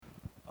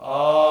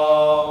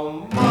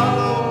A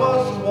mother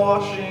was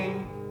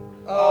washing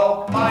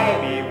a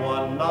baby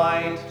one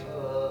night,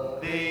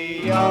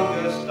 the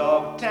youngest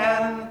of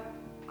 10,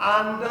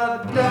 and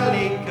a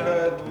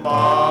delicate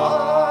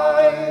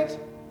mite.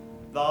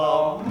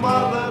 The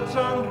mother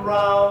turned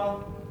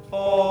round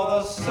for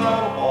the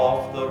soap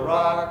off the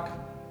rack.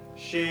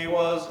 She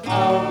was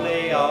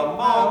only a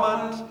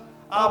moment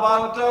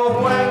about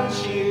when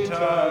she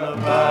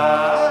turned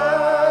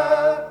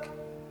back.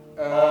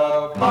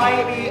 Her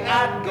baby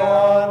had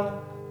gone,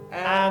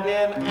 and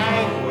in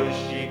anguish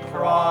she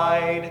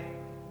cried,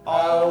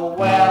 "Oh,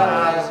 where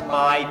has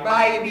my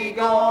baby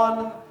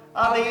gone?"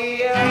 And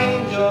the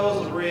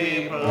angels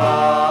replied,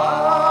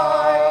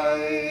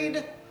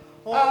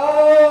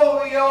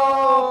 "Oh,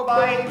 your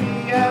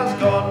baby has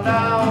gone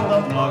down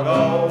the plug,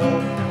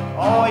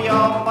 oh,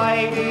 your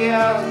baby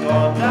has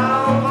gone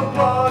down the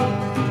plug."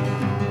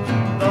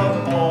 The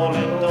poor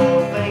little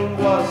thing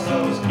was so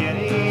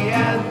skinny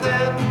and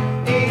thin,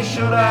 he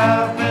should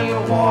have been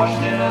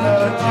washed in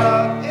a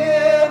jug.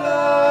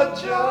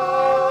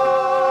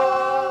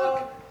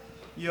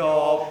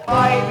 Your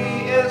baby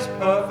is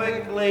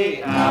perfectly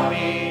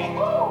happy.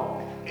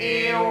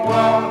 He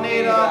won't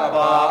need a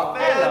bath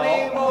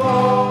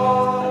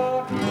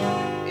anymore.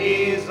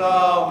 He's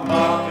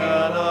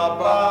a-mucking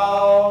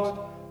about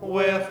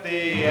with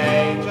the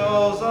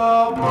angels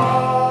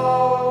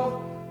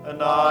above.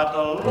 Not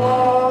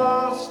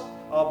lost,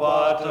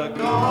 but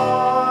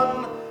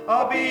gone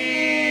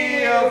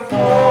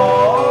before.